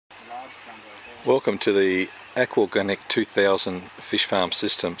Welcome to the Aquaorganic 2000 fish farm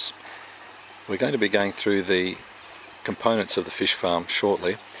systems. We're going to be going through the components of the fish farm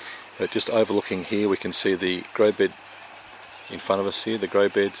shortly, but just overlooking here we can see the grow bed in front of us here, the grow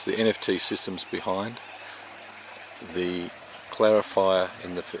beds, the NFT systems behind, the clarifier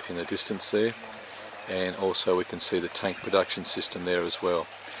in the distance there, and also we can see the tank production system there as well.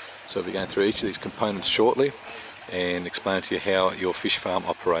 So we'll be going through each of these components shortly and explain to you how your fish farm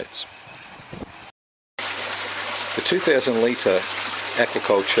operates. The 2,000 litre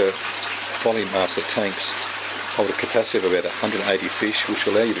aquaculture polymaster tanks hold a capacity of about 180 fish, which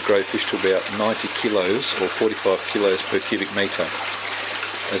will allow you to grow fish to about 90 kilos or 45 kilos per cubic metre.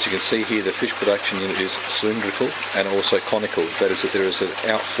 As you can see here, the fish production unit is cylindrical and also conical, that is that there is an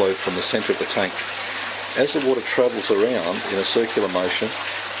outflow from the centre of the tank. As the water travels around in a circular motion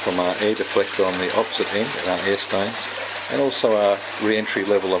from our air deflector on the opposite end and our air stains, and also our re-entry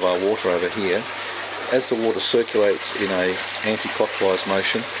level of our water over here, as the water circulates in a anti-clockwise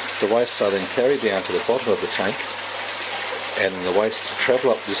motion, the wastes are then carried down to the bottom of the tank, and the wastes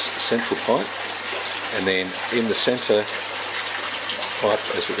travel up this central pipe, and then in the centre pipe,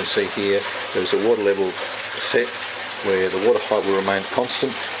 as we can see here, there's a water level set where the water height will remain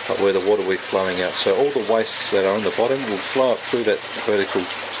constant, but where the water will be flowing out. So all the wastes that are in the bottom will flow up through that vertical,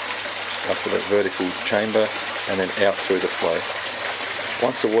 chamber, and then out through the flow.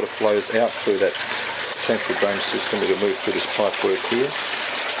 Once the water flows out through that central drain system, it will move through this pipe work here,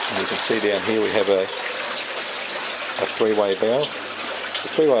 and you can see down here we have a three-way valve. The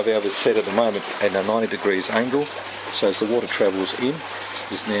three-way valve is set at the moment at a 90 degrees angle, so as the water travels in,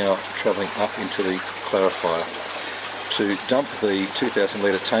 is now travelling up into the clarifier. To dump the 2,000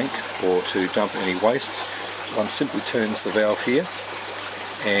 litre tank or to dump any wastes, one simply turns the valve here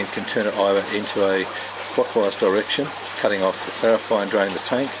and can turn it either into a clockwise direction, cutting off the clarifier and draining the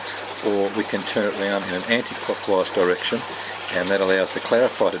tank, or we can turn it around in an anti-clockwise direction, and that allows the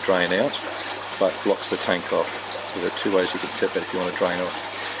clarifier to drain out but blocks the tank off. So there are two ways you can set that if you want to drain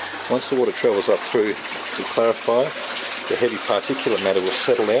off. Once the water travels up through the clarifier, the heavy particulate matter will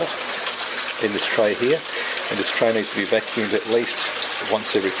settle out in this tray here, and this tray needs to be vacuumed at least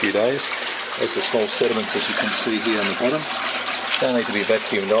once every few days, as the small sediments, as you can see here on the bottom, they need to be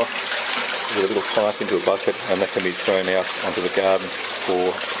vacuumed off with a little pipe into a bucket, and that can be thrown out onto the garden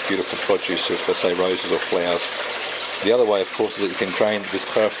for beautiful produce of, say, roses or flowers. The other way, of course, is that you can drain this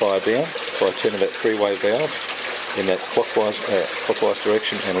clarifier down by turning that three-way valve in that clockwise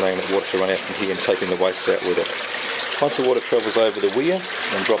direction and allowing that water to run out from here and taking the wastes out with it. Once the water travels over the weir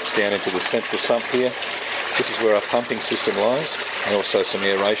and drops down into the central sump here, this is where our pumping system lies, and also some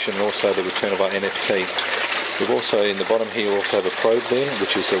aeration and also the return of our NFT. We've also, in the bottom here, also have a probe there,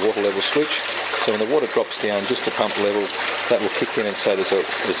 which is a water level switch. So when the water drops down just to pump level, that will kick in and say there's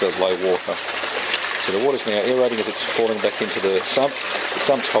a low water. So the water's now aerating as it's falling back into the sump. The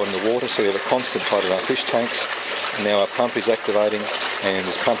sump's holding the water, so we have a constant flow in our fish tanks. And now our pump is activating and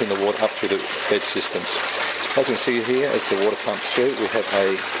is pumping the water up through the bed systems. As you can see here, as the water pumps through, we have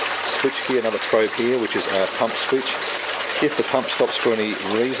a switch here, another probe here, which is our pump switch. If the pump stops for any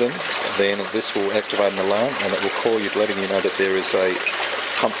reason, then this will activate an alarm, and it will call you, letting you know that there is a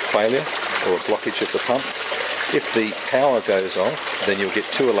pump failure or a blockage of the pump. If the power goes off, then you'll get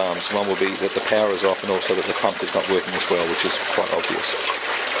two alarms. One will be that the power is off and also that the pump is not working as well, which is quite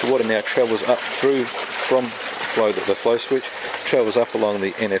obvious. The water now travels up through from the flow switch, travels up along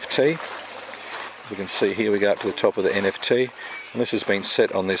the NFT. We can see here we go up to the top of the NFT, and this has been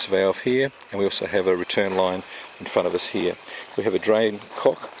set on this valve here, and we also have a return line in front of us here. We have a drain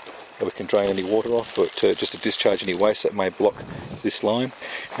cock that we can drain any water off, but just to discharge any waste that may block this line.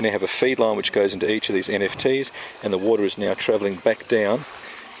 We now have a feed line which goes into each of these NFTs, and the water is now travelling back down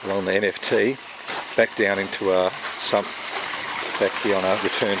along the NFT, back down into our sump, back here on our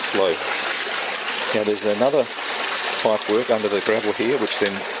return flow. Now there's another pipe work under the gravel here, which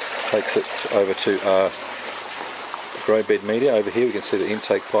then takes it over to our grow bed media. Over here we can see the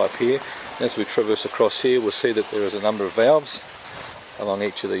intake pipe here. As we traverse across here, we'll see that there is a number of valves along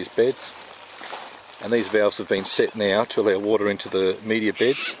each of these beds, and these valves have been set now to allow water into the media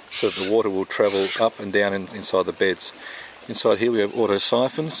beds, so that the water will travel up and down inside the beds. Inside here we have auto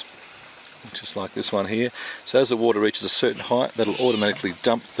siphons, just like this one here. So as the water reaches a certain height, that'll automatically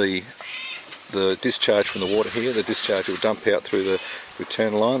dump the discharge from the water here. The discharge will dump out through the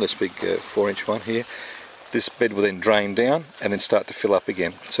return line, this big 4-inch one here. This bed will then drain down and then start to fill up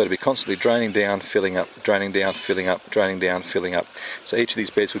again. So it'll be constantly draining down, filling up, draining down, filling up, draining down, filling up. So each of these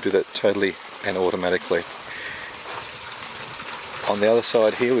beds will do that totally and automatically. On the other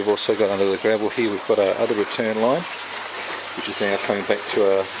side here, we've also got under the gravel here, we've got our other return line. which is now coming back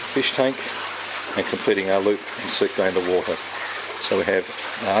to our fish tank and completing our loop and circulating the water. So we have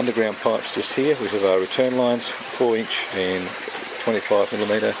our underground pipes just here. We have our return lines, 4-inch and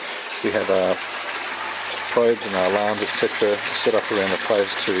 25mm. We have our probes and our alarms, etc. set up around the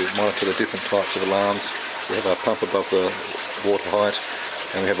place to monitor the different types of alarms. We have our pump above the water height,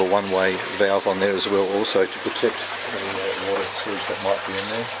 and we have a one-way valve on there as well, also to protect any water sewage that might be in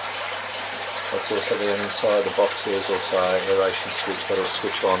there. That's also there, and inside the box there's also an aeration switch that'll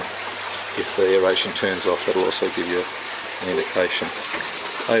switch on if the aeration turns off. That'll also give you an indication.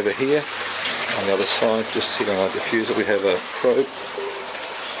 Over here on the other side, just sitting on our diffuser, we have a probe.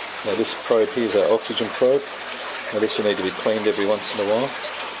 Now this probe here is our oxygen probe. Now this will need to be cleaned every once in a while.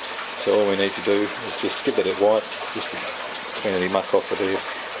 So all we need to do is just give it a wipe, just to clean any muck off of there,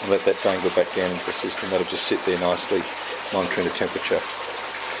 and let that dangle back down into the system. That'll just sit there nicely, monitoring the temperature.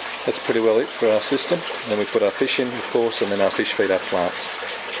 That's pretty well it for our system. And then we put our fish in, of course, and then our fish feed our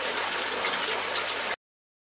plants.